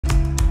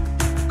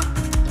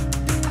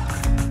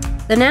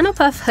The Nano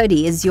Puff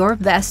Hoodie is your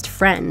best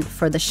friend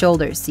for the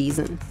shoulder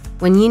season,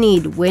 when you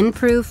need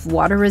windproof,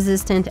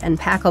 water-resistant, and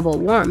packable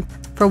warmth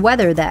for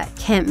weather that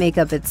can't make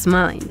up its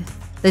mind.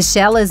 The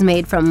shell is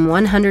made from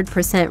 100%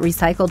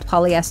 recycled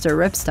polyester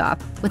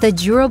ripstop with a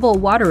durable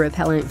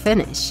water-repellent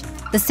finish.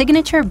 The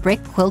signature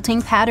brick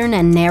quilting pattern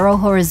and narrow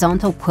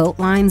horizontal quilt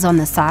lines on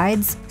the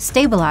sides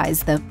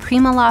stabilize the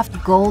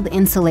PrimaLoft Gold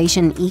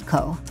Insulation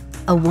Eco,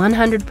 a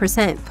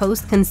 100%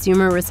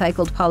 post-consumer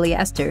recycled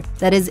polyester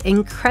that is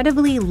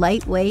incredibly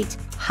lightweight,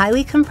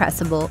 highly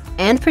compressible,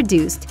 and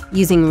produced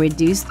using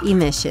reduced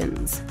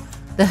emissions.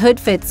 The hood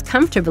fits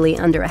comfortably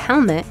under a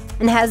helmet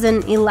and has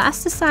an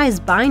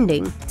elasticized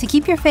binding to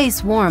keep your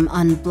face warm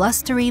on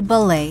blustery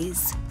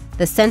belays.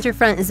 The center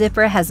front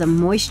zipper has a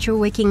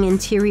moisture-wicking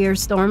interior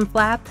storm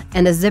flap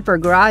and a zipper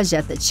garage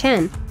at the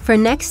chin for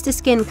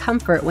next-to-skin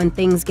comfort when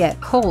things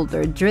get cold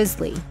or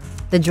drizzly.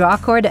 The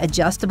drawcord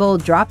adjustable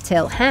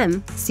drop-tail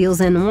hem seals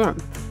in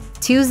warmth.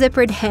 Two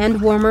zippered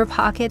hand warmer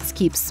pockets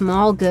keep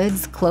small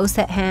goods close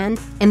at hand,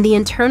 and the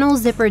internal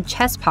zippered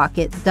chest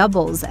pocket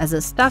doubles as a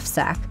stuff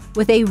sack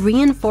with a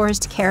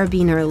reinforced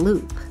carabiner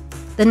loop.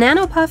 The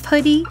Nano Puff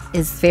Hoodie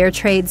is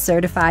Fairtrade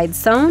certified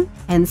sewn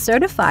and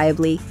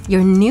certifiably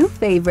your new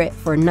favorite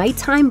for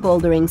nighttime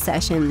bouldering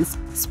sessions,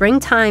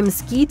 springtime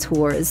ski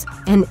tours,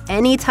 and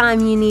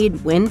anytime you need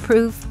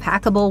windproof,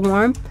 packable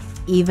warmth,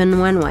 even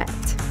when wet.